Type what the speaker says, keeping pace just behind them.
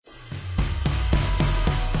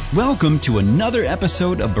Welcome to another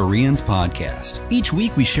episode of Bereans Podcast. Each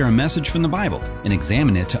week we share a message from the Bible and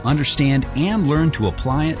examine it to understand and learn to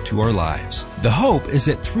apply it to our lives. The hope is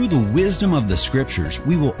that through the wisdom of the Scriptures,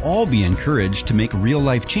 we will all be encouraged to make real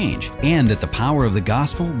life change and that the power of the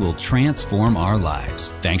gospel will transform our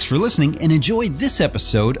lives. Thanks for listening and enjoy this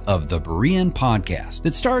episode of the Berean Podcast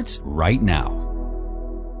that starts right now.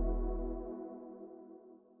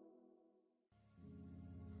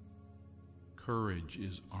 Courage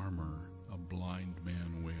is armor a blind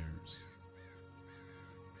man wears.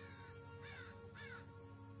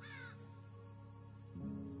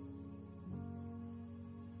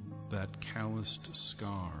 That calloused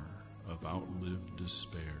scar of outlived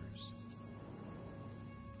despairs.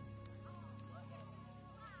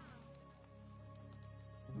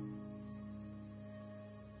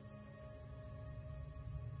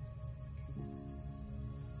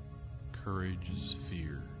 Courage is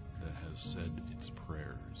fear that has said its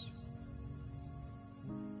prayers.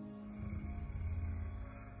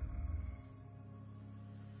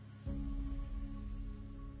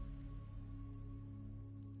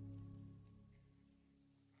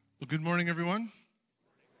 Well, good morning, everyone.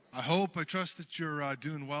 I trust that you're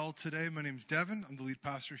doing well today. My name is Devin. I'm the lead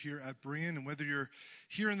pastor here at Berean, and whether you're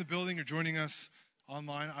here in the building or joining us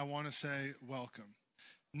online, I want to say welcome.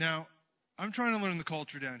 Now, I'm trying to learn the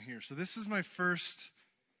culture down here, so this is my first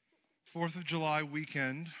 4th of July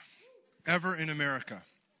weekend ever in America.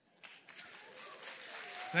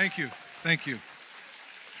 Thank you.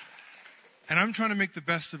 And I'm trying to make the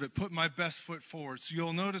best of it, put my best foot forward. So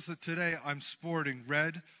you'll notice that today I'm sporting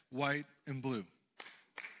red, white, and blue.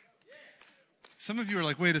 Some of you are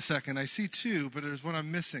like, wait a second, I see two, but there's one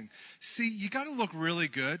I'm missing. See, you got to look really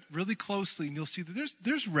good, really closely, and you'll see that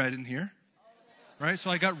there's red in here, right? So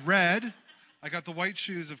I got red. I got the white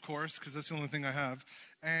shoes, of course, because that's the only thing I have,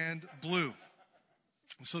 and blue.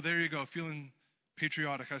 So there you go, feeling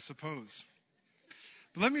patriotic, I suppose.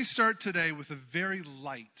 But let me start today with a very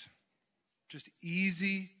light, just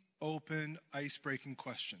easy, open, ice-breaking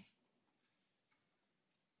question.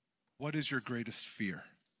 What is your greatest fear?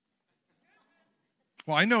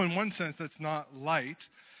 Well, I know in one sense that's not light,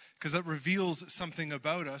 because that reveals something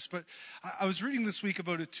about us, but I was reading this week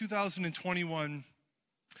about a 2021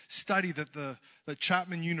 study that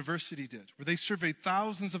Chapman University did, where they surveyed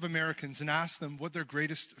thousands of Americans and asked them what their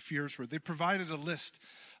greatest fears were. They provided a list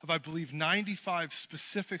of, I believe, 95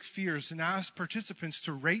 specific fears and asked participants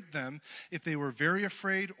to rate them if they were very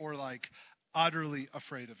afraid or like utterly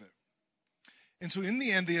afraid of it. And so in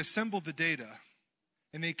the end, they assembled the data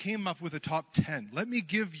and they came up with a top 10. Let me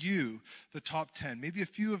give you the top 10. Maybe a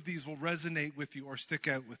few of these will resonate with you or stick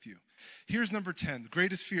out with you. Here's number 10, the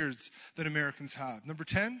greatest fears that Americans have. Number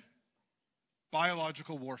 10,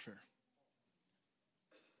 biological warfare.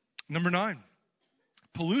 Number 9,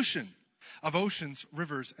 pollution of oceans,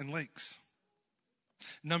 rivers, and lakes.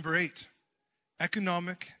 Number 8,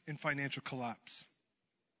 economic and financial collapse.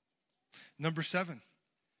 Number 7,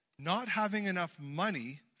 not having enough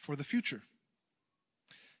money for the future.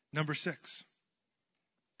 Number 6,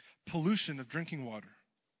 pollution of drinking water.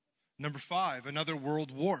 Number 5, another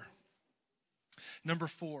world war. Number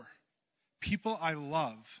 4, people I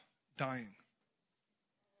love dying.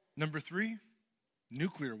 Number 3,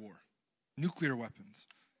 nuclear war, nuclear weapons.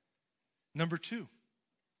 Number 2,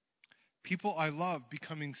 people I love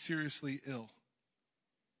becoming seriously ill.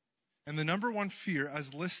 And the number 1 fear,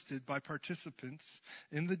 as listed by participants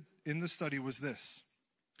in the study, was this: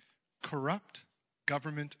 corrupt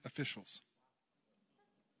government officials.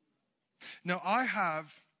 Now, I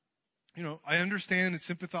understand and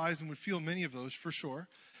sympathize and would feel many of those for sure,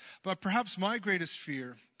 but perhaps my greatest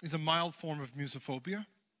fear is a mild form of musophobia.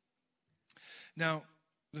 Now,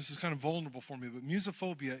 this is kind of vulnerable for me, but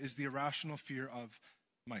musophobia is the irrational fear of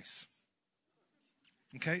mice.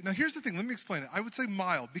 Okay, now here's the thing, let me explain it. I would say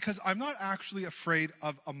mild because I'm not actually afraid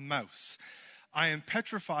of a mouse. I am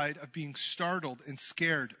petrified of being startled and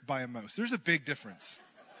scared by a mouse. There's a big difference.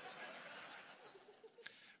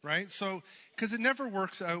 Right? So, because it never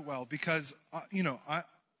works out well because, I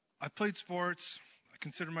played sports. I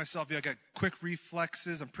consider myself, I got quick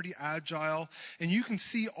reflexes. I'm pretty agile. And you can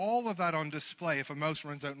see all of that on display if a mouse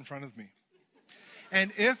runs out in front of me.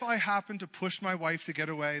 And if I happen to push my wife to get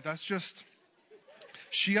away, that's just,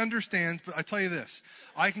 she understands. But I tell you this,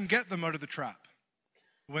 I can get them out of the trap.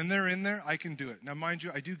 When they're in there, I can do it. Now, mind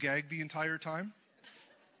you, I do gag the entire time.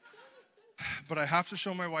 But I have to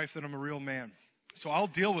show my wife that I'm a real man. So I'll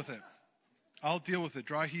deal with it.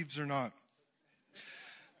 Dry heaves or not.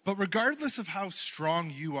 But regardless of how strong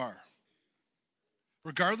you are,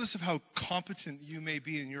 regardless of how competent you may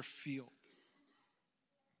be in your field,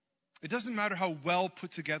 It doesn't matter how well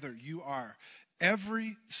put together you are.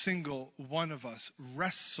 Every single one of us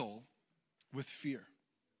wrestle with fear.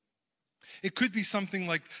 It could be something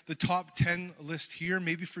like the top 10 list here.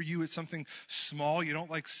 Maybe for you it's something small. You don't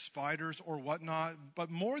like spiders or whatnot. But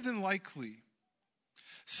more than likely,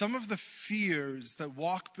 some of the fears that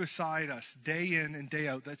walk beside us day in and day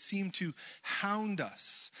out that seem to hound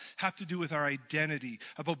us have to do with our identity,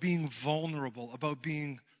 about being vulnerable, about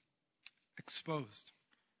being exposed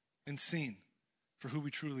and seen for who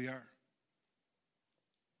we truly are.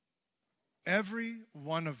 Every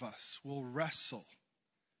one of us will wrestle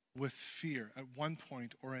with fear at one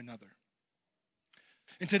point or another.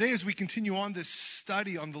 And today, as we continue on this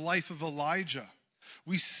study on the life of Elijah,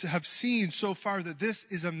 we have seen so far that this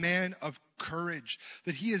is a man of courage,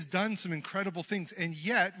 that he has done some incredible things. And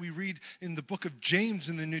yet, we read in the book of James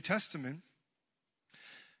in the New Testament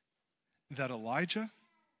that Elijah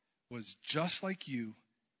was just like you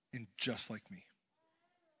and just like me.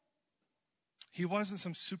 He wasn't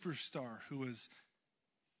some superstar who was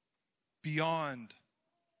beyond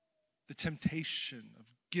the temptation of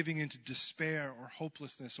giving into despair or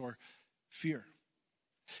hopelessness or fear.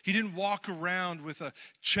 He didn't walk around with a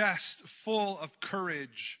chest full of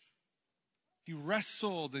courage. He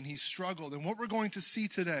wrestled and he struggled. And what we're going to see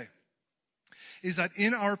today is that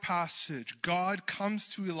in our passage, God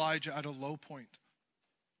comes to Elijah at a low point.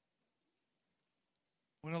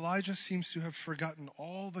 When Elijah seems to have forgotten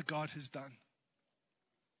all that God has done.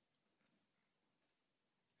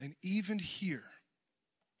 And even here,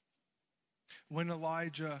 when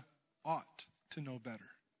Elijah ought to know better,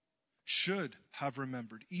 should have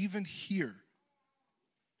remembered, even here,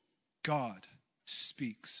 God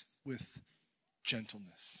speaks with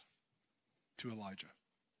gentleness to Elijah.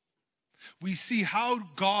 We see how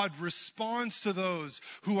God responds to those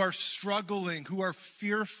who are struggling, who are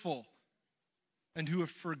fearful, and who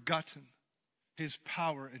have forgotten his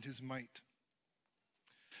power and his might.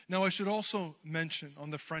 Now, I should also mention on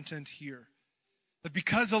the front end here that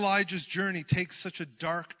because Elijah's journey takes such a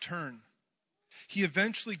dark turn, he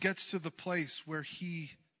eventually gets to the place where he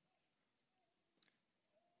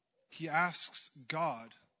asks God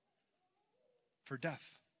for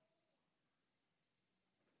death.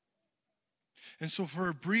 And so for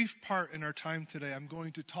a brief part in our time today, I'm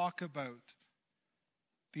going to talk about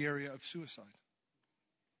the area of suicide.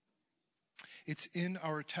 It's in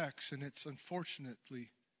our text, and it's unfortunately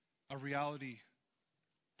a reality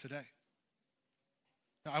today.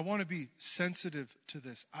 Now, I want to be sensitive to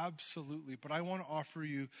this, absolutely, but I want to offer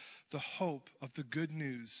you the hope of the good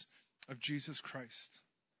news of Jesus Christ,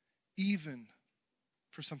 even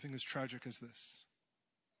for something as tragic as this.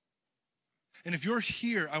 And if you're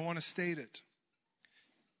here, I want to state it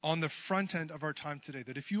on the front end of our time today,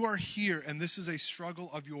 that if you are here and this is a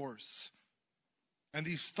struggle of yours, and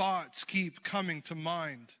these thoughts keep coming to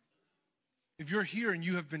mind, if you're here and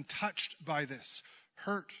you have been touched by this,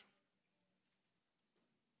 hurt,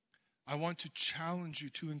 I want to challenge you,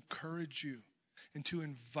 to encourage you, and to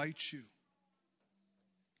invite you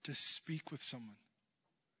to speak with someone.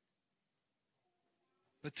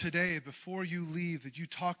 That today, before you leave, that you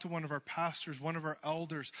talk to one of our pastors, one of our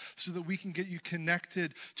elders, so that we can get you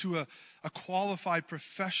connected to a qualified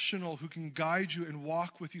professional who can guide you and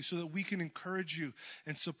walk with you, so that we can encourage you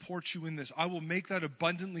and support you in this. I will make that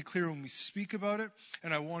abundantly clear when we speak about it,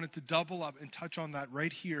 and I wanted to double up and touch on that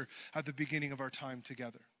right here at the beginning of our time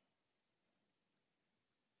together.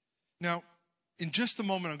 Now, in just a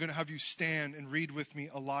moment, I'm going to have you stand and read with me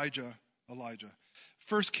Elijah.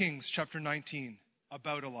 1 Kings chapter 19.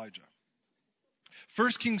 About Elijah.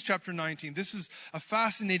 1 Kings chapter 19. This is a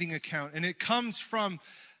fascinating account, and it comes on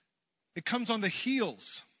the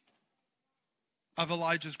heels of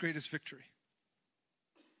Elijah's greatest victory.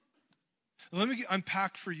 Let me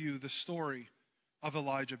unpack for you the story of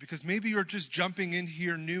Elijah, because maybe you're just jumping in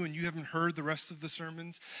here new and you haven't heard the rest of the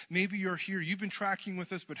sermons. Maybe you're here, you've been tracking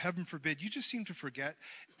with us, but heaven forbid, you just seem to forget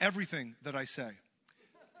everything that I say.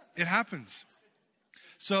 It happens.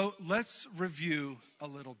 So let's review a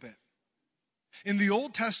little bit. In the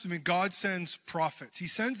Old Testament, God sends prophets. He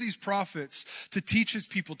sends these prophets to teach his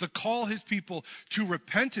people, to call his people to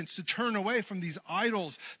repentance, to turn away from these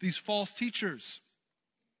idols, these false teachers,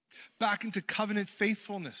 back into covenant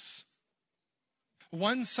faithfulness.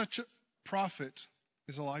 One such prophet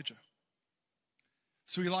is Elijah.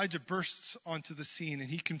 So Elijah bursts onto the scene and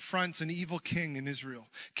he confronts an evil king in Israel,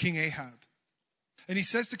 King Ahab. And he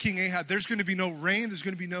says to King Ahab, there's going to be no rain, there's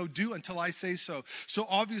going to be no dew until I say so. So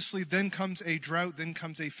obviously then comes a drought, then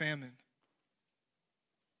comes a famine.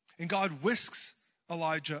 And God whisks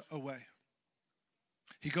Elijah away.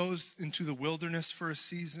 He goes into the wilderness for a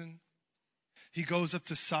season. He goes up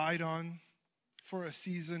to Sidon for a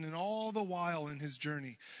season, and all the while in his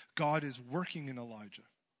journey, God is working in Elijah.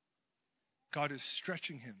 God is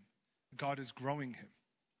stretching him. God is growing him.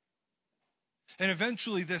 And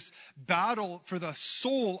eventually this battle for the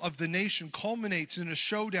soul of the nation culminates in a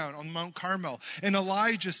showdown on Mount Carmel. And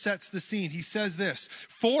Elijah sets the scene. He says this,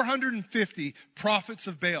 450 prophets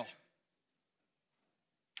of Baal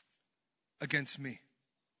against me.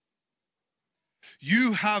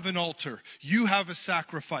 You have an altar. You have a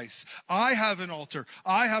sacrifice. I have an altar.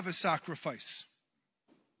 I have a sacrifice.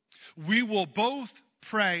 We will both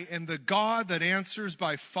pray, and the God that answers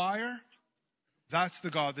by fire, that's the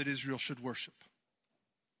God that Israel should worship.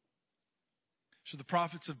 So the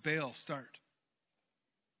prophets of Baal start.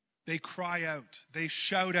 They cry out. They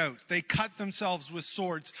shout out. They cut themselves with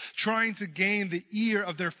swords, trying to gain the ear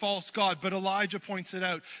of their false god. But Elijah points it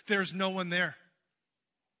out. There's no one there.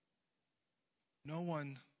 No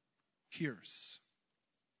one hears.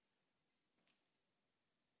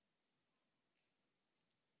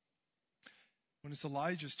 When it's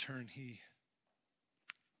Elijah's turn, he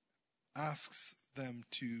asks them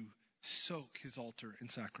to soak his altar in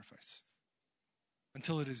sacrifice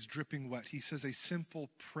until it is dripping wet. He says a simple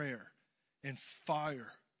prayer, and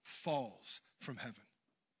fire falls from heaven,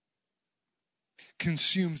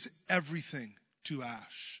 consumes everything to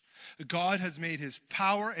ash. God has made his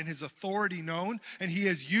power and his authority known, and he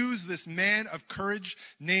has used this man of courage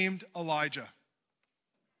named Elijah.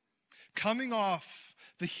 Coming off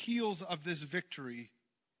the heels of this victory,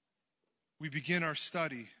 we begin our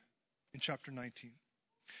study in chapter 19.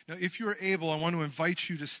 Now, if you are able, I want to invite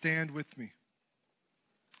you to stand with me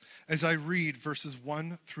as I read verses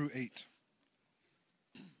 1 through 8.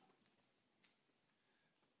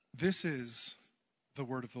 This is the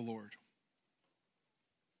word of the Lord.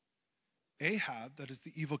 Ahab, that is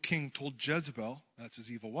the evil king, told Jezebel, that's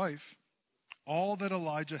his evil wife, all that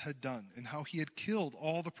Elijah had done and how he had killed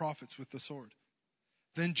all the prophets with the sword.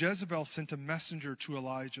 Then Jezebel sent a messenger to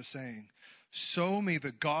Elijah saying, so may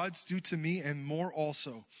the gods do to me and more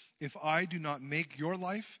also, if I do not make your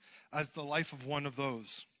life as the life of one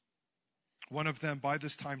of them by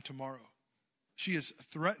this time tomorrow. She is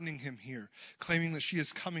threatening him here, claiming that she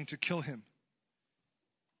is coming to kill him.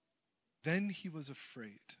 Then he was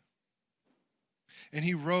afraid. And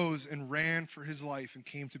he rose and ran for his life and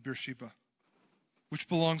came to Beersheba, which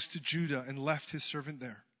belongs to Judah, and left his servant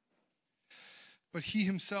there. But he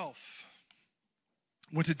himself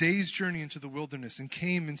went a day's journey into the wilderness and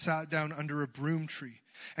came and sat down under a broom tree.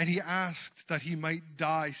 And he asked that he might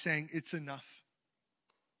die, saying, it's enough.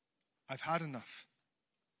 I've had enough.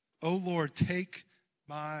 O Lord, take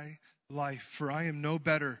my life, for I am no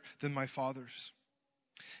better than my fathers.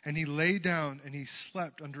 And he lay down and he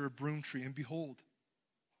slept under a broom tree. And behold,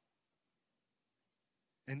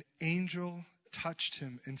 an angel touched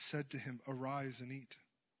him and said to him, arise and eat.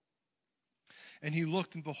 And he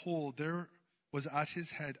looked, and behold, there was at his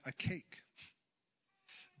head a cake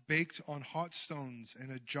baked on hot stones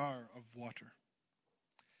and a jar of water.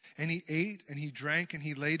 And he ate and he drank and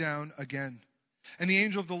he lay down again. And the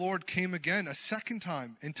angel of the Lord came again a second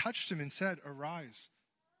time and touched him and said, arise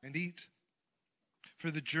and eat, for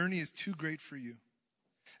the journey is too great for you.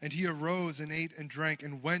 And he arose and ate and drank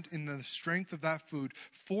and went in the strength of that food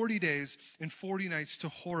 40 days and 40 nights to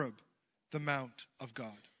Horeb, the mount of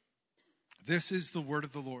God. This is the word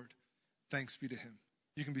of the Lord. Thanks be to him.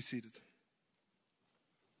 You can be seated.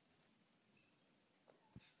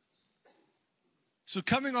 So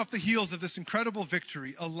coming off the heels of this incredible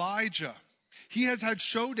victory, Elijah, he has had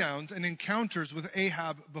showdowns and encounters with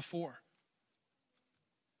Ahab before.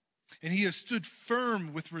 And he has stood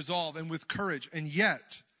firm with resolve and with courage. And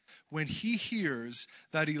yet, when he hears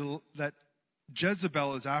that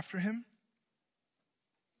Jezebel is after him,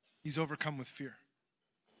 he's overcome with fear.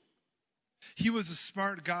 He was a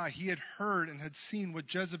smart guy. He had heard and had seen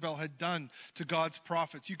what Jezebel had done to God's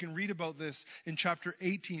prophets. You can read about this in chapter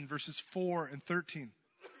 18, verses 4 and 13.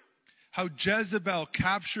 How Jezebel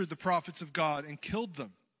captured the prophets of God and killed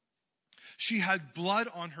them. She had blood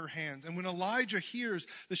on her hands. And when Elijah hears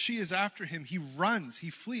that she is after him, he runs, he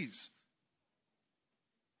flees.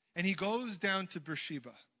 And he goes down to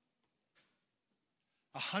Beersheba,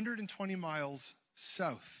 120 miles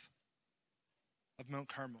south of Mount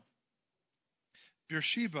Carmel.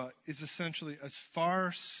 Beersheba is essentially as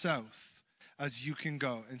far south as you can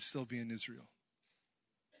go and still be in Israel.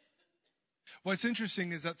 What's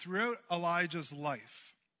interesting is that throughout Elijah's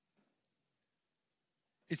life,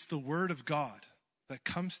 it's the word of God that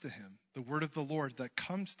comes to him, the word of the Lord that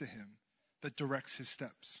comes to him, that directs his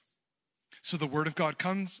steps. So the word of God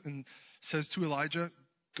comes and says to Elijah,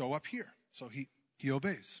 go up here. So he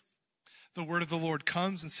obeys. The word of the Lord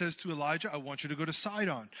comes and says to Elijah, I want you to go to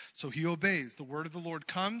Sidon. So he obeys. The word of the Lord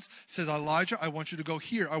comes, says, Elijah, I want you to go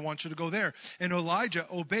here. I want you to go there. And Elijah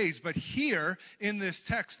obeys. But here in this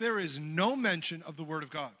text, there is no mention of the word of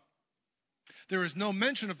God. There is no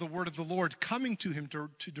mention of the word of the Lord coming to him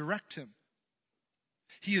to direct him.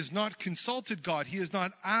 He has not consulted God. He has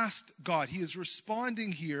not asked God. He is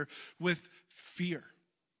responding here with fear.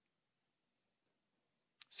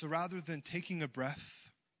 So rather than taking a breath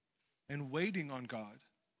and waiting on God,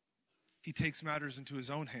 he takes matters into his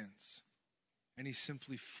own hands and he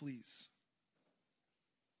simply flees.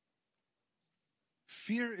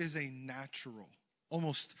 Fear is a natural,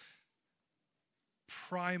 almost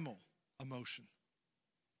primal emotion.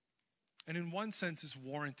 And in one sense is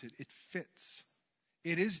warranted. It fits.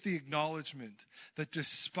 It is the acknowledgement that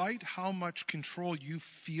despite how much control you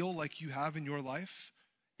feel like you have in your life,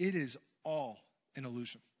 it is all an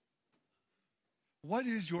illusion. What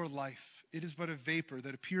is your life? It is but a vapor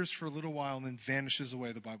that appears for a little while and then vanishes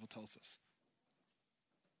away, the Bible tells us.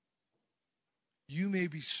 You may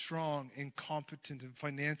be strong and competent and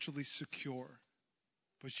financially secure,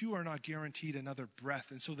 but you are not guaranteed another breath.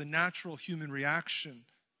 And so the natural human reaction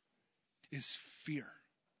is fear.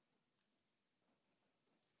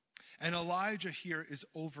 And Elijah here is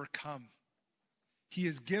overcome. He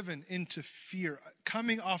is given into fear,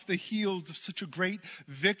 coming off the heels of such a great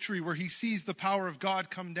victory where he sees the power of God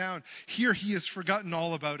come down. Here he has forgotten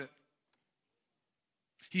all about it.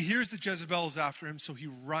 He hears that Jezebel is after him, so he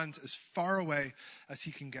runs as far away as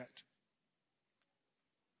he can get.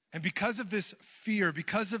 And because of this fear,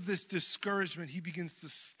 because of this discouragement, he begins to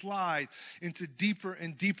slide into deeper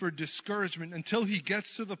and deeper discouragement until he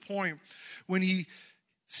gets to the point when he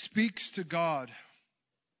speaks to God.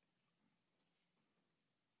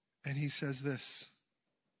 And he says this,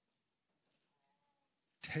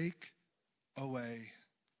 take away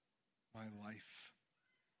my life.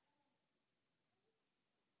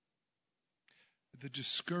 The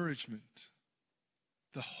discouragement,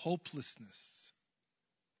 the hopelessness,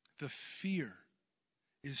 the fear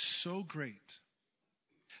is so great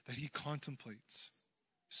that he contemplates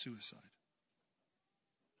suicide.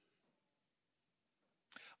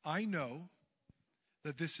 I know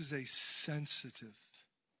that this is a sensitive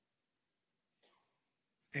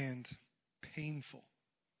and painful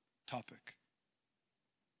topic.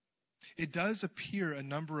 It does appear a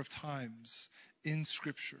number of times in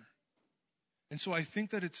Scripture. And so I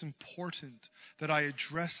think that it's important that I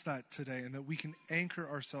address that today and that we can anchor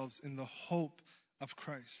ourselves in the hope of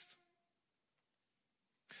Christ.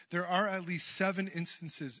 There are at least 7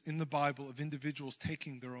 instances in the Bible of individuals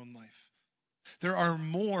taking their own life. There are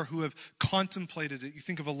more who have contemplated it. You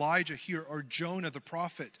think of Elijah here or Jonah the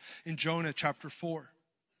prophet in Jonah chapter 4.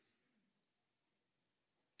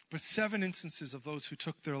 But 7 instances of those who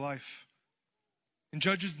took their life. In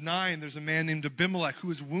Judges 9, there's a man named Abimelech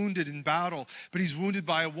who is wounded in battle, but he's wounded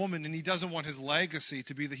by a woman, and he doesn't want his legacy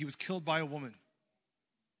to be that he was killed by a woman.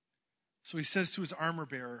 So he says to his armor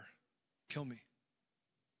bearer, kill me.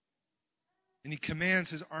 And he commands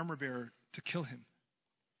his armor bearer to kill him.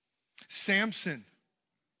 Samson,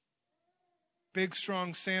 big,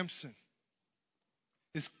 strong Samson,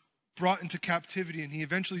 is brought into captivity, and he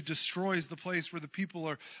eventually destroys the place where the people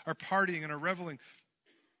are partying and are reveling.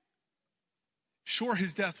 Sure,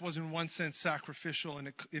 his death was in one sense sacrificial,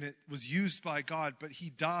 and it was used by God, but he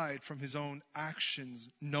died from his own actions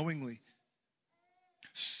knowingly.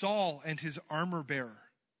 Saul and his armor bearer.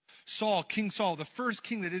 Saul, King Saul, the first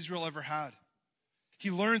king that Israel ever had. He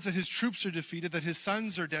learns that his troops are defeated, that his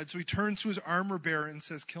sons are dead, so he turns to his armor bearer and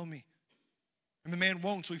says, kill me. And the man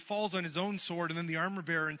won't, so he falls on his own sword, and then the armor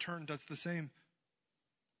bearer in turn does the same.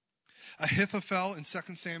 Ahithophel in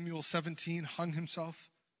 2 Samuel 17 hung himself.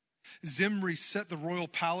 Zimri set the royal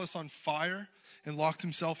palace on fire and locked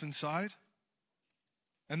himself inside.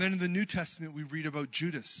 And then in the New Testament we read about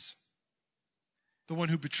Judas, the one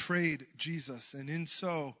who betrayed Jesus, and in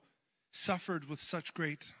so suffered with such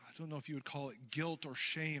great, I don't know if you would call it guilt or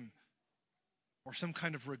shame or some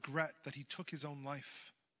kind of regret that he took his own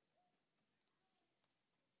life.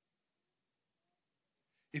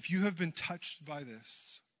 If you have been touched by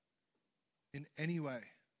this in any way,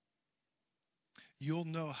 you'll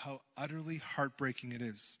know how utterly heartbreaking it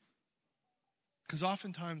is. Because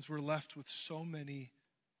oftentimes we're left with so many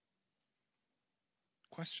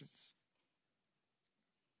questions.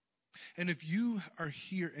 And if you are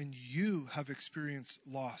here and you have experienced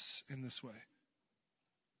loss in this way,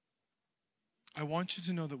 I want you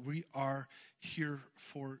to know that we are here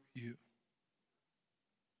for you.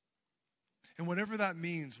 And whatever that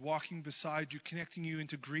means, walking beside you, connecting you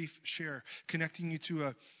into grief share, connecting you to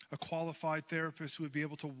a qualified therapist who would be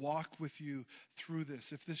able to walk with you through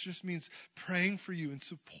this. If this just means praying for you and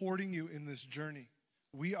supporting you in this journey,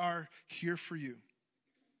 we are here for you.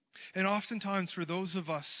 And oftentimes for those of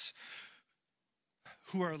us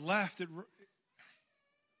who are left, it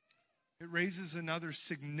raises another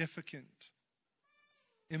significant,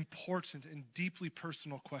 important, and deeply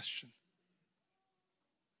personal question.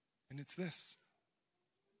 And it's this: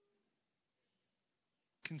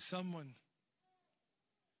 can someone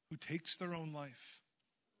who takes their own life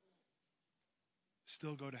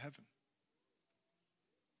still go to heaven?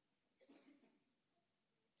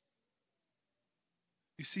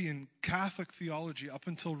 You see, in Catholic theology, up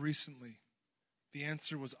until recently, the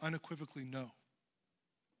answer was unequivocally no.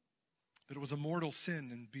 That it was a mortal sin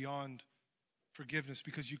and beyond forgiveness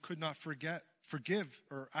because you could not forgive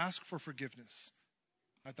or ask for forgiveness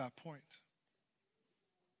at that point.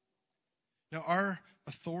 Now, our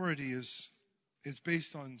authority is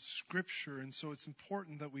based on Scripture, and so it's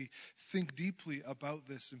important that we think deeply about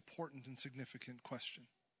this important and significant question.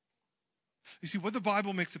 You see, what the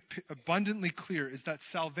Bible makes abundantly clear is that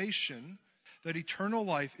salvation, that eternal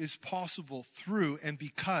life, is possible through and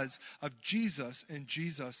because of Jesus and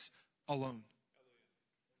Jesus alone.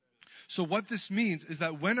 So what this means is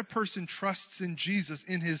that when a person trusts in Jesus,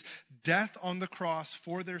 in his death on the cross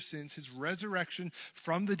for their sins, his resurrection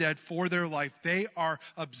from the dead for their life, they are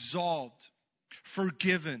absolved,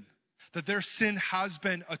 forgiven, that their sin has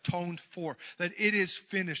been atoned for, that it is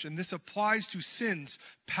finished. And this applies to sins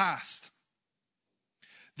past.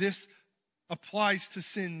 This applies to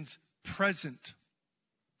sins present.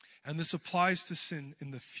 And this applies to sin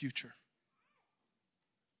in the future.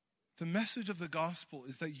 The message of the gospel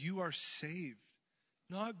is that you are saved,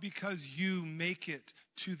 not because you make it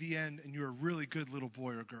to the end and you're a really good little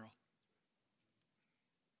boy or girl.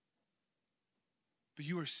 But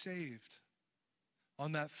you are saved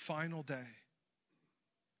on that final day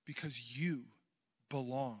because you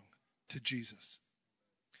belong to Jesus.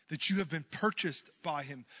 That you have been purchased by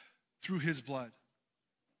him through his blood.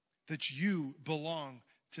 That you belong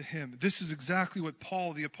to him. This is exactly what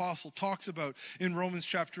Paul the apostle talks about in Romans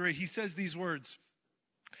chapter 8. He says these words: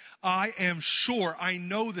 I am sure, I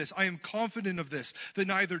know this, I am confident of this, that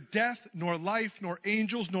neither death, nor life, nor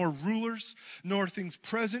angels, nor rulers, nor things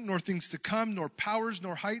present, nor things to come, nor powers,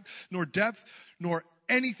 nor height, nor depth, nor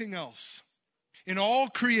anything else in all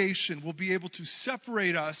creation will be able to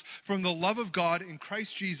separate us from the love of God in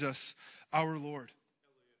Christ Jesus our Lord.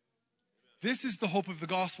 This is the hope of the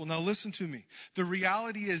gospel. Now listen to me. The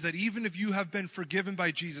reality is that even if you have been forgiven by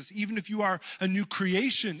Jesus, even if you are a new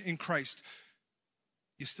creation in Christ,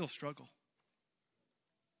 you still struggle.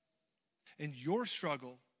 And your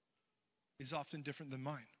struggle is often different than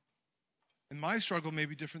mine. And my struggle may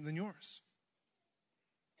be different than yours.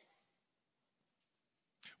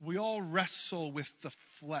 We all wrestle with the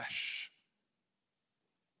flesh,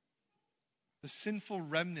 the sinful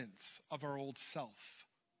remnants of our old self.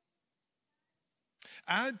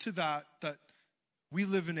 Add to that we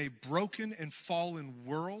live in a broken and fallen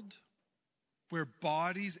world where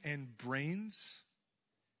bodies and brains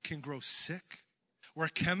can grow sick, where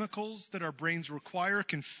chemicals that our brains require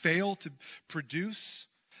can fail to produce.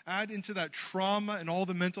 Add into that trauma and all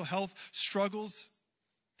the mental health struggles,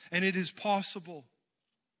 and it is possible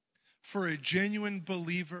for a genuine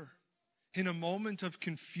believer in a moment of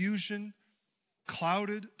confusion,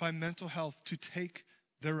 clouded by mental health, to take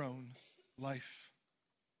their own life.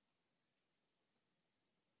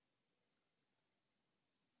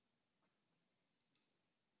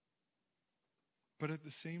 But at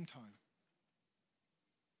the same time,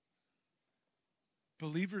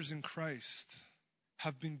 believers in Christ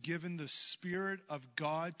have been given the Spirit of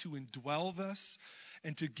God to indwell us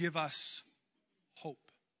and to give us hope.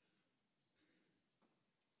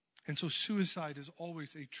 And so suicide is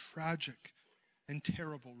always a tragic and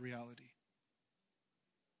terrible reality.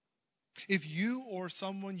 If you or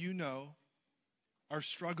someone you know are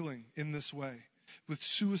struggling in this way, with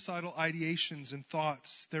suicidal ideations and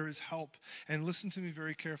thoughts, there is help. And listen to me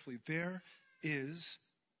very carefully. There is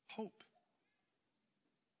hope.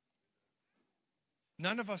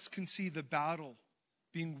 None of us can see the battle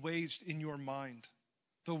being waged in your mind,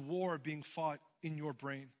 the war being fought in your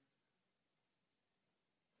brain.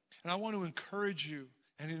 And I want to encourage you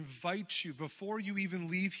and invite you, before you even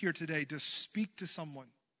leave here today, to speak to someone.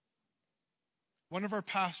 One of our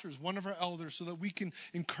pastors, one of our elders, so that we can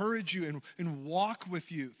encourage you and walk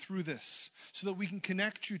with you through this, so that we can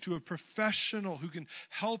connect you to a professional who can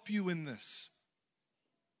help you in this.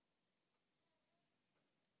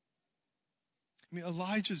 I mean,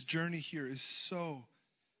 Elijah's journey here is so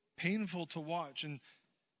painful to watch. And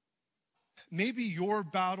maybe your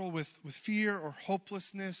battle with fear or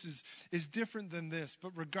hopelessness is different than this.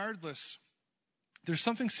 But regardless, there's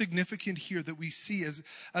something significant here that we see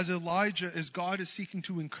as Elijah, as God is seeking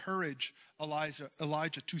to encourage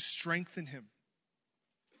Elijah to strengthen him.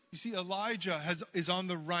 You see, Elijah is on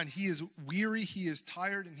the run. He is weary, he is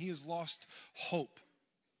tired, and he has lost hope.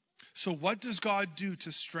 So what does God do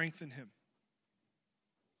to strengthen him?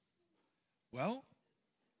 Well,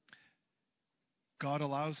 God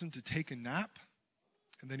allows him to take a nap,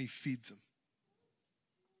 and then he feeds him.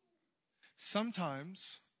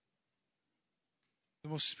 Sometimes the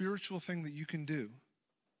most spiritual thing that you can do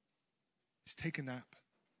is take a nap.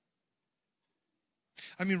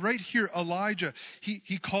 I mean, right here, Elijah,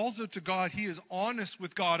 he calls out to God. He is honest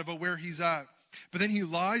with God about where he's at. But then he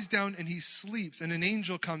lies down and he sleeps, and an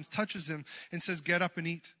angel comes, touches him, and says, get up and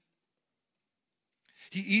eat.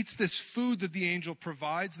 He eats this food that the angel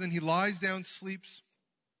provides, then he lies down, sleeps.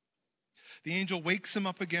 The angel wakes him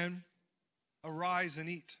up again. Arise and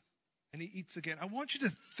eat. And he eats again. I want you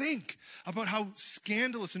to think about how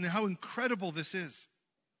scandalous and how incredible this is.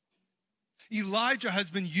 Elijah has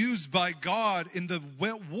been used by God in the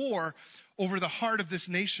war over the heart of this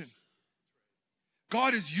nation.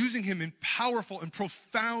 God is using him in powerful and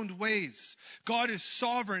profound ways. God is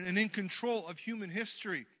sovereign and in control of human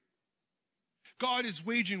history. God is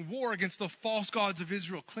waging war against the false gods of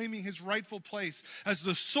Israel, claiming his rightful place as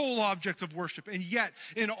the sole object of worship. And yet,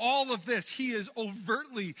 in all of this, he is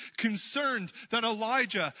overtly concerned that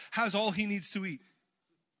Elijah has all he needs to eat.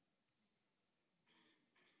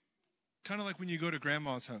 Kind of like when you go to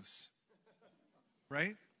grandma's house,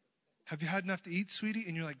 right? Have you had enough to eat, sweetie?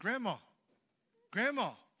 And you're like, Grandma,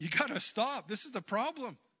 you got to stop. This is the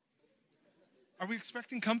problem. Are we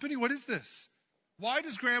expecting company? What is this? Why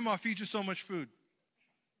does Grandma feed you so much food?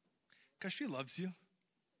 Because she loves you.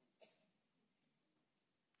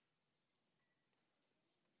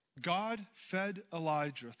 God fed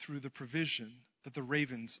Elijah through the provision that the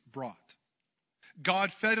ravens brought.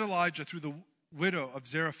 God fed Elijah through the widow of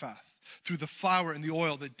Zarephath, through the flour and the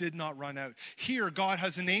oil that did not run out. Here, God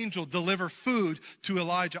has an angel deliver food to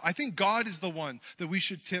Elijah. I think God is the one that we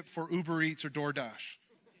should tip for Uber Eats or DoorDash.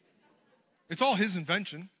 It's all his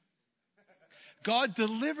invention. God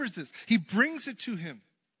delivers this. He brings it to him.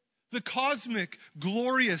 The cosmic,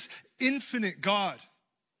 glorious, infinite God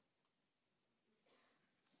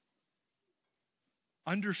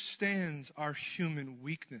understands our human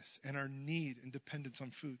weakness and our need and dependence on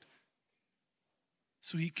food.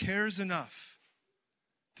 So he cares enough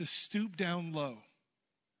to stoop down low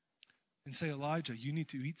and say, Elijah, you need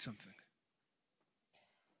to eat something.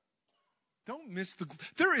 Don't miss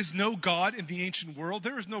there is no God in the ancient world.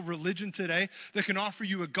 There is no religion today that can offer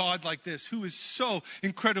you a God like this, who is so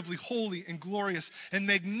incredibly holy and glorious and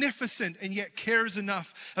magnificent, and yet cares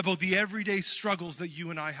enough about the everyday struggles that you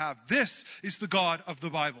and I have. This is the God of the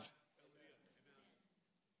Bible.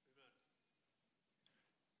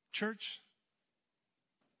 Church,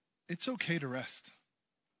 it's okay to rest.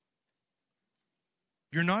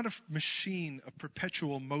 You're not a machine of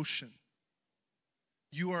perpetual motion.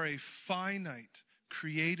 You are a finite,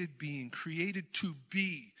 created being, created to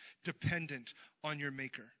be dependent on your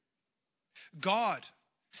Maker. God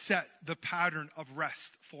set the pattern of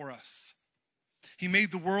rest for us. He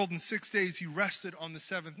made the world in 6 days. He rested on the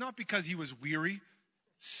seventh, not because he was weary,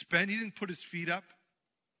 spent. He didn't put his feet up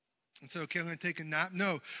and say, okay, I'm going to take a nap.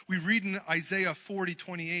 No, we read in Isaiah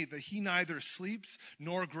 40:28 that he neither sleeps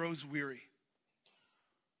nor grows weary.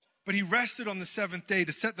 But he rested on the seventh day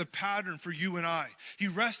to set the pattern for you and I. He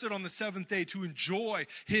rested on the seventh day to enjoy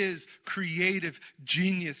his creative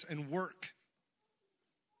genius and work.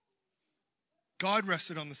 God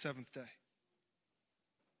rested on the seventh day.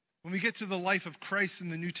 When we get to the life of Christ in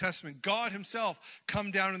the New Testament, God himself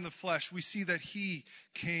come down in the flesh. We see that he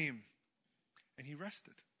came and he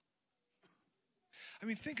rested. I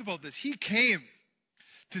mean, think about this. He came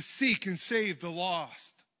to seek and save the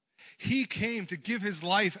lost. He came to give his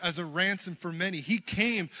life as a ransom for many. He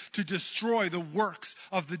came to destroy the works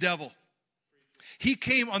of the devil. He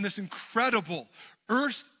came on this incredible,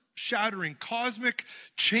 earth-shattering, cosmic,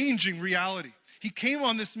 changing reality. He came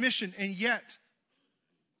on this mission, and yet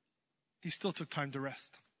he still took time to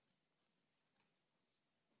rest.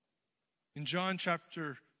 In John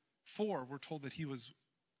chapter 4, we're told that he was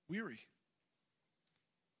weary.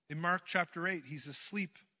 In Mark chapter 8, he's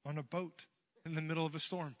asleep on a boat in the middle of a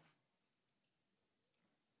storm.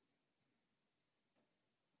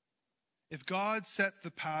 If God set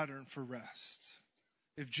the pattern for rest,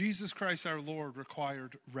 if Jesus Christ our Lord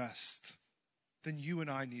required rest, then you and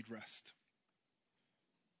I need rest.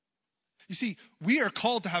 You see, we are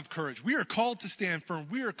called to have courage. We are called to stand firm.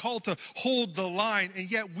 We are called to hold the line, and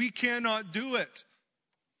yet we cannot do it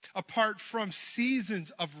apart from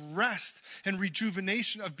seasons of rest and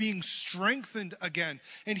rejuvenation, of being strengthened again.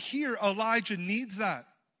 And here, Elijah needs that.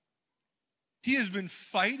 He has been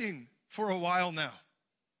fighting for a while now.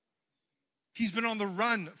 He's been on the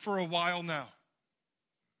run for a while now.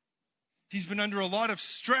 He's been under a lot of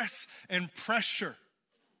stress and pressure.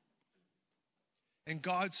 And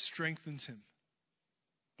God strengthens him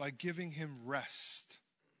by giving him rest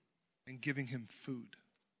and giving him food.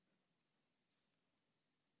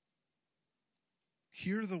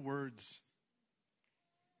 Hear the words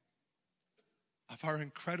of our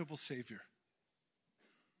incredible Savior.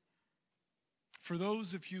 For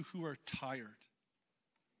those of you who are tired,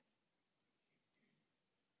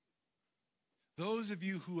 those of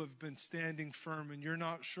you who have been standing firm and you're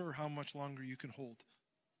not sure how much longer you can hold,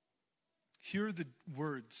 hear the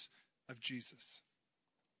words of Jesus.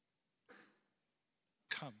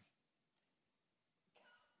 Come.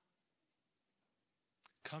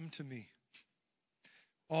 Come to me,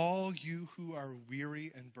 all you who are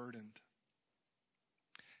weary and burdened,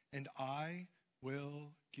 and I will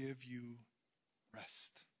give you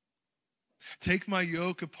rest. Take my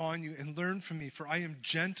yoke upon you and learn from me, for I am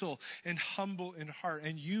gentle and humble in heart,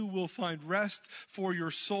 and you will find rest for your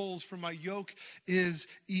souls. For my yoke is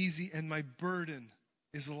easy and my burden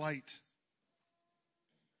is light.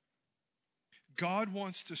 God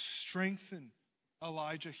wants to strengthen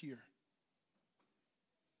Elijah here.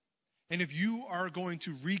 And if you are going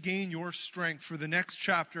to regain your strength for the next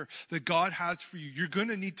chapter that God has for you, you're going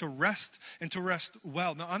to need to rest, and to rest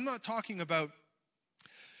well. Now, I'm not talking about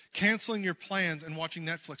canceling your plans and watching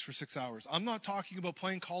Netflix for 6 hours. I'm not talking about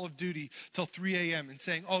playing Call of Duty till 3 a.m. and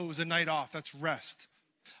saying, oh, it was a night off. That's rest.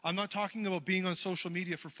 I'm not talking about being on social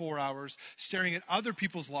media for 4 hours, staring at other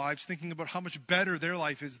people's lives, thinking about how much better their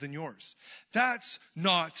life is than yours. That's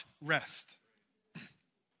not rest.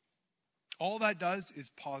 All that does is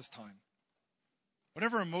pause time.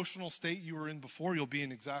 Whatever emotional state you were in before, you'll be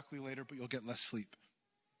in exactly later, but you'll get less sleep.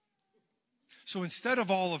 So instead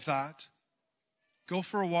of all of that, go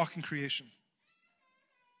for a walk in creation.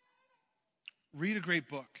 Read a great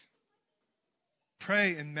book.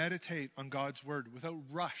 Pray and meditate on God's word without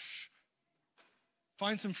rush.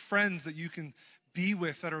 Find some friends that you can be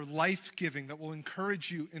with that are life-giving, that will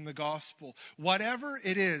encourage you in the gospel. Whatever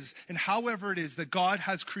it is and however it is that God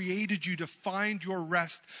has created you to find your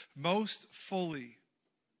rest most fully,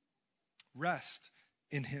 rest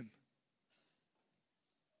in him.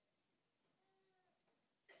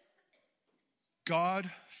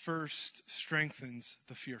 God first strengthens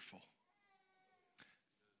the fearful.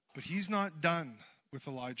 But he's not done with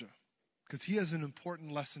Elijah, because he has an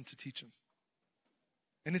important lesson to teach him.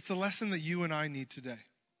 And it's a lesson that you and I need today.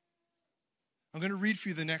 I'm going to read for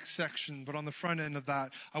you the next section, but on the front end of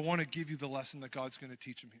that, I want to give you the lesson that God's going to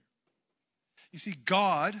teach him here. You see,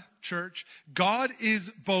 God, church, God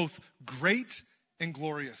is both great and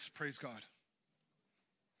glorious. Praise God.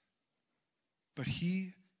 But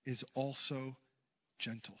he is also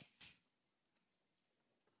gentle.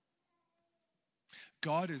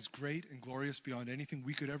 God is great and glorious beyond anything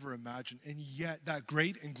we could ever imagine. And yet that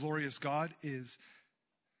great and glorious God is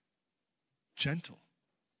gentle.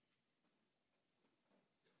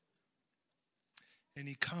 And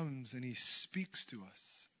he comes and he speaks to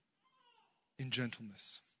us in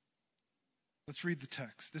gentleness. Let's read the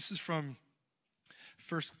text. This is from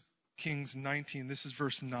 1 Kings 19. This is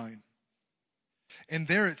verse 9. And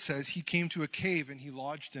there it says, he came to a cave and he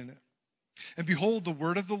lodged in it. And behold, the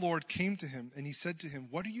word of the Lord came to him, and he said to him,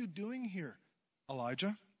 what are you doing here,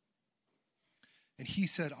 Elijah? And he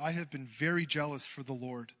said, I have been very jealous for the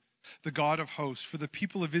Lord, the God of hosts, for the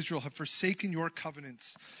people of Israel have forsaken your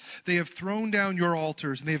covenants. They have thrown down your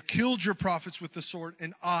altars, and they have killed your prophets with the sword,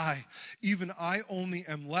 and I, even I only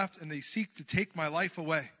am left, and they seek to take my life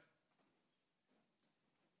away.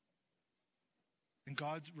 And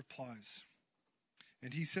God replies,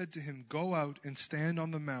 and he said to him, go out and stand on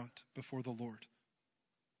the mount before the Lord.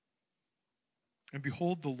 And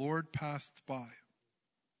behold, the Lord passed by.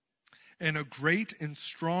 And a great and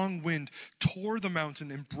strong wind tore the mountain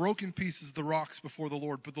and broke in pieces the rocks before the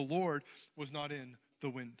Lord. But the Lord was not in the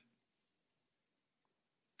wind.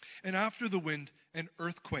 And after the wind, an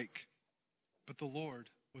earthquake. But the Lord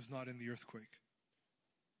was not in the earthquake.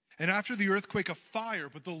 And after the earthquake, a fire.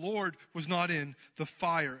 But the Lord was not in the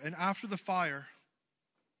fire. And after the fire,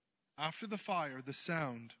 the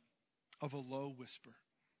sound of a low whisper,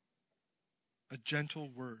 a gentle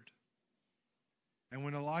word. And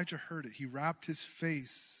when Elijah heard it, he wrapped his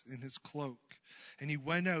face in his cloak, and he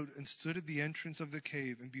went out and stood at the entrance of the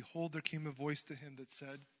cave. And behold, there came a voice to him that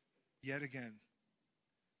said, yet again,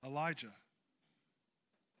 Elijah,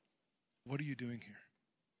 what are you doing here?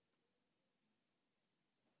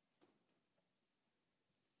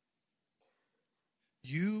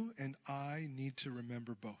 You and I need to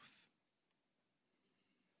remember both.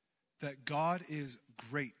 That God is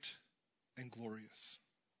great and glorious.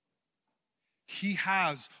 He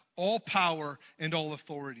has all power and all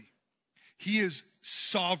authority. He is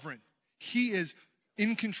sovereign. He is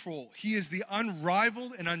in control. He is the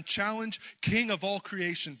unrivaled and unchallenged King of all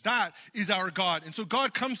creation. That is our God. And so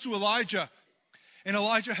God comes to Elijah, and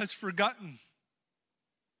Elijah has forgotten.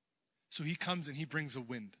 So he comes and he brings a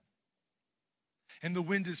wind. And the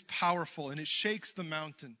wind is powerful, and it shakes the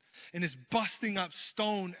mountain, and is busting up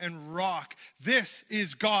stone and rock. This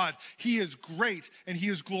is God. He is great, and he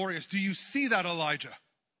is glorious. Do you see that, Elijah?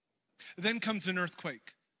 Then comes an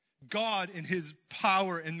earthquake. God, in his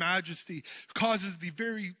power and majesty, causes the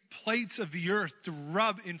very plates of the earth to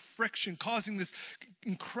rub in friction, causing this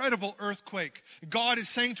incredible earthquake. God is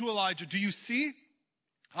saying to Elijah, do you see?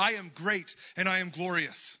 I am great, and I am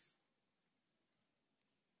glorious.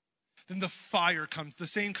 Then the fire comes, the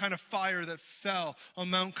same kind of fire that fell on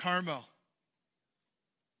Mount Carmel.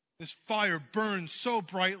 This fire burns so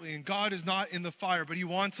brightly, and God is not in the fire, but he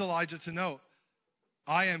wants Elijah to know,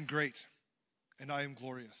 I am great, and I am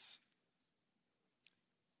glorious.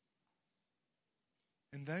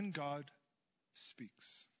 And then God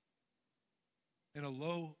speaks in a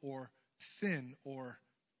low or thin or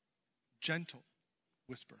gentle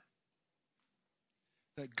whisper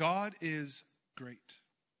that God is great.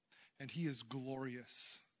 And he is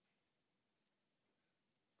glorious.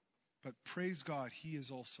 But praise God, he is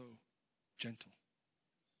also gentle.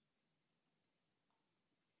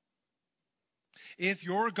 If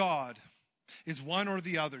your God is one or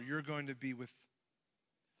the other, you're going to be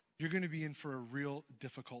in for a real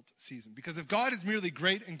difficult season. Because if God is merely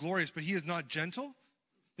great and glorious, but he is not gentle,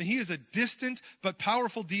 then he is a distant but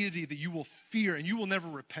powerful deity that you will fear, and you will never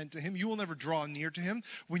repent to him. You will never draw near to him.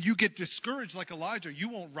 When you get discouraged like Elijah, you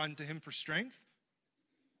won't run to him for strength.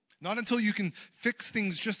 Not until you can fix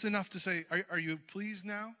things just enough to say, are you pleased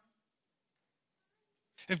now?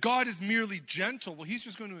 If God is merely gentle, well, he's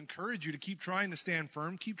just going to encourage you to keep trying to stand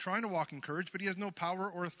firm, keep trying to walk in courage, but he has no power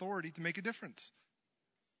or authority to make a difference.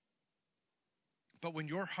 But when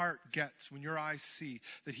your heart gets, when your eyes see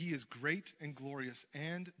that he is great and glorious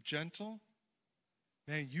and gentle,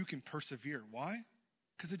 man, you can persevere. Why?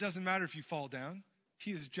 Because it doesn't matter if you fall down.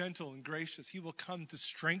 He is gentle and gracious. He will come to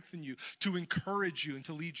strengthen you, to encourage you, and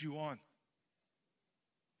to lead you on.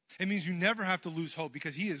 It means you never have to lose hope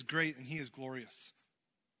because he is great and he is glorious.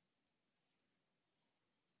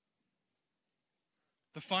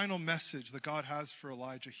 The final message that God has for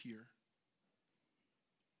Elijah here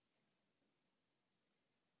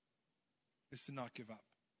is to not give up.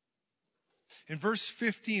 In verse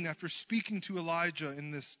 15, after speaking to Elijah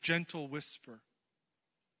in this gentle whisper,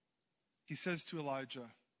 he says to Elijah,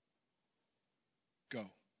 go.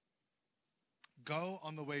 Go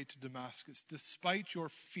on the way to Damascus. Despite your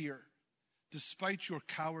fear, despite your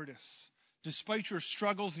cowardice, despite your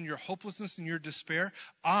struggles and your hopelessness and your despair,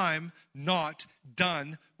 I'm not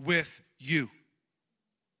done with you.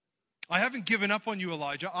 I haven't given up on you,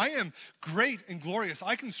 Elijah. I am great and glorious.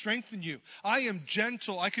 I can strengthen you. I am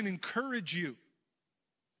gentle. I can encourage you.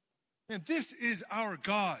 And this is our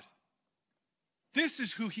God. This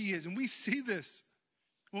is who he is. And we see this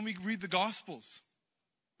when we read the Gospels.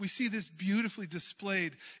 We see this beautifully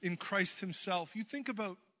displayed in Christ himself. You think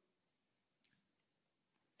about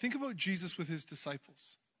Jesus with his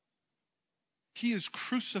disciples. He is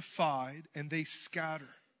crucified and they scatter.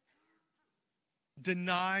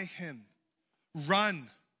 Deny him, run,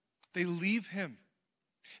 they leave him.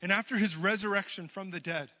 And after his resurrection from the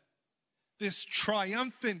dead, this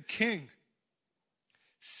triumphant king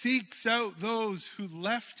seeks out those who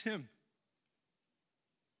left him.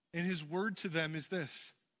 And his word to them is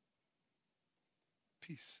this: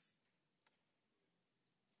 peace.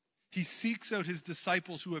 He seeks out his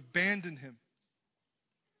disciples who abandoned him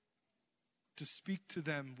to speak to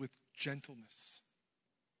them with gentleness.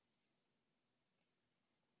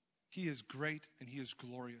 He is great and he is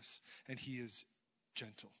glorious and he is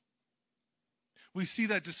gentle. We see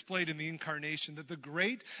that displayed in the incarnation, that the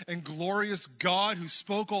great and glorious God who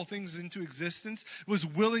spoke all things into existence was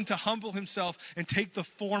willing to humble himself and take the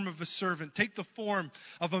form of a servant, take the form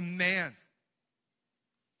of a man.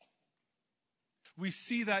 We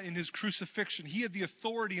see that in his crucifixion. He had the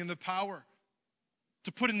authority and the power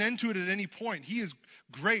to put an end to it at any point. He is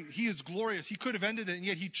great. He is glorious. He could have ended it, and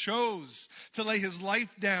yet he chose to lay his life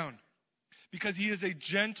down because he is a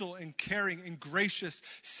gentle and caring and gracious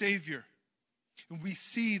Savior. And we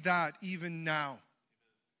see that even now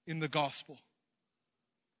in the gospel.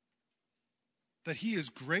 That he is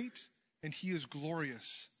great and he is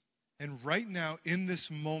glorious. And right now, in this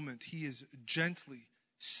moment, he is gently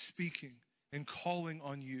speaking and calling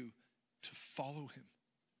on you to follow him.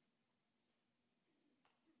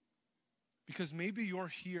 Because maybe you're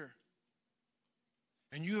here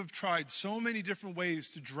and you have tried so many different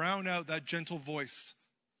ways to drown out that gentle voice,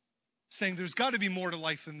 saying there's got to be more to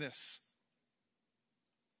life than this.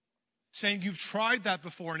 Saying you've tried that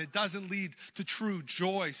before and it doesn't lead to true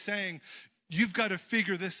joy. Saying you've got to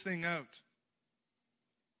figure this thing out.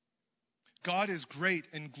 God is great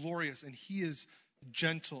and glorious and he is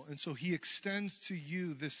gentle. And so he extends to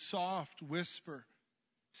you this soft whisper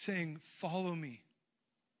saying, follow me,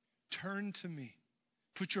 turn to me,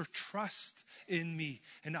 put your trust in me,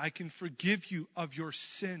 and I can forgive you of your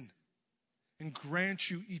sin and grant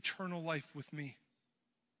you eternal life with me.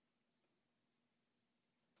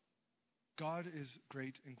 God is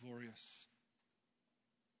great and glorious.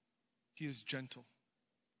 He is gentle.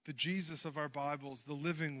 The Jesus of our Bibles, the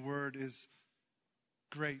living word, is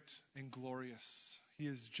great and glorious. He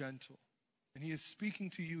is gentle. And he is speaking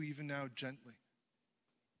to you even now gently.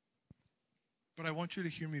 But I want you to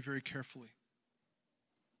hear me very carefully.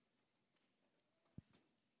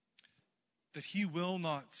 That he will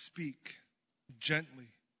not speak gently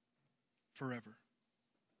forever.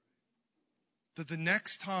 That the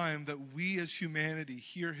next time that we as humanity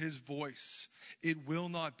hear his voice, it will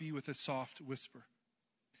not be with a soft whisper.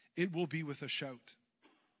 It will be with a shout.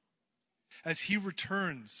 As he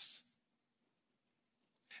returns,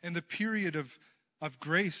 and the period of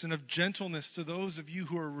grace and of gentleness to those of you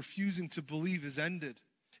who are refusing to believe is ended.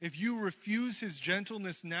 If you refuse his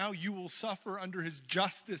gentleness now, you will suffer under his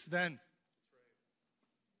justice then.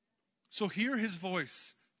 So hear his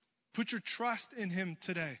voice. Put your trust in him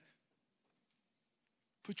today.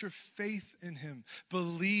 Put your faith in him.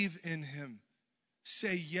 Believe in him.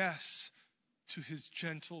 Say yes to his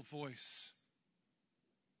gentle voice.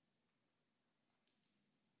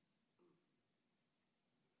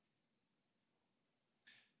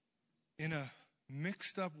 In a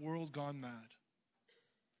mixed up world gone mad,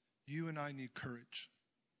 you and I need courage.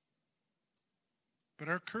 But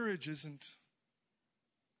our courage isn't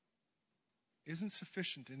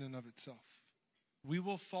sufficient in and of itself. We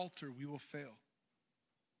will falter, we will fail.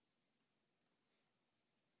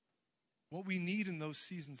 What we need in those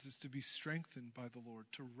seasons is to be strengthened by the Lord,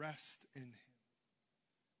 to rest in him.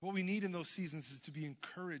 What we need in those seasons is to be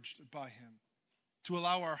encouraged by him, to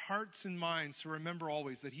allow our hearts and minds to remember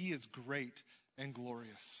always that he is great and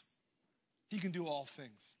glorious. He can do all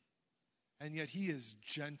things, and yet he is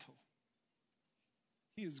gentle.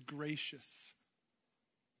 He is gracious.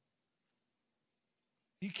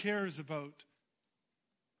 He cares about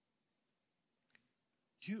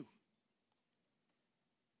you.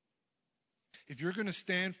 If you're going to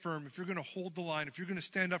stand firm, if you're going to hold the line, if you're going to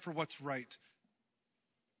stand up for what's right,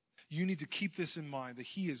 you need to keep this in mind, that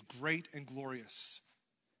he is great and glorious,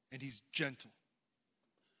 and he's gentle.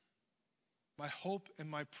 My hope and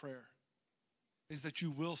my prayer is that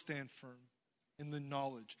you will stand firm in the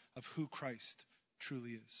knowledge of who Christ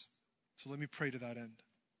truly is. So let me pray to that end.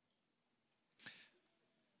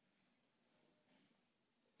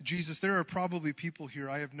 Jesus, there are probably people here,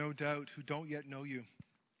 I have no doubt, who don't yet know you,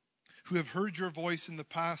 who have heard your voice in the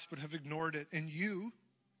past but have ignored it. And you,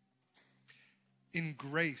 in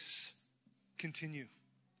grace, continue.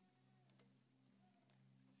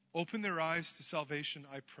 Open their eyes to salvation,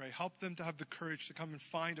 I pray. Help them to have the courage to come and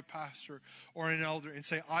find a pastor or an elder and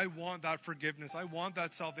say, I want that forgiveness. I want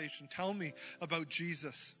that salvation. Tell me about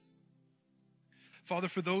Jesus. Father,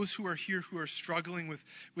 for those who are here who are struggling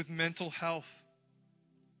with mental health,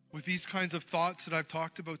 with these kinds of thoughts that I've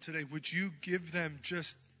talked about today, would you give them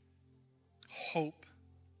just hope?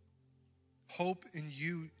 Hope in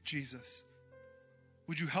you, Jesus.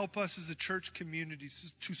 Would you help us as a church community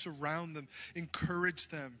to surround them, encourage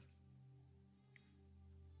them,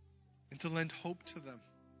 and to lend hope to them?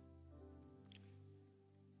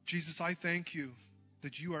 Jesus, I thank you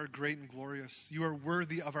that you are great and glorious. You are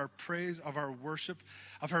worthy of our praise, of our worship,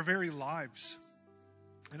 of our very lives.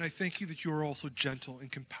 And I thank you that you are also gentle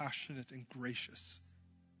and compassionate and gracious,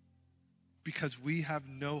 because we have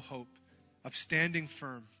no hope of standing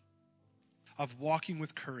firm, of walking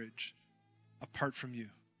with courage apart from you.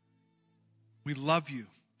 We love you,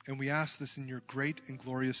 and we ask this in your great and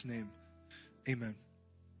glorious name. Amen.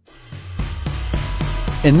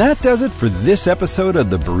 And that does it for this episode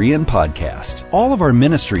of the Berean Podcast. All of our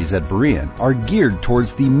ministries at Berean are geared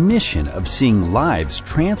towards the mission of seeing lives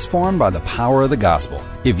transformed by the power of the gospel.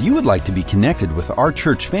 If you would like to be connected with our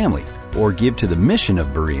church family or give to the mission of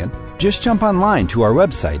Berean, just jump online to our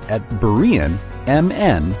website at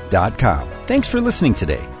BereanMN.com. Thanks for listening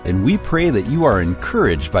today, and we pray that you are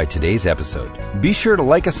encouraged by today's episode. Be sure to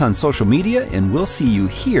like us on social media, and we'll see you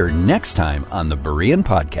here next time on the Berean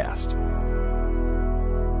Podcast.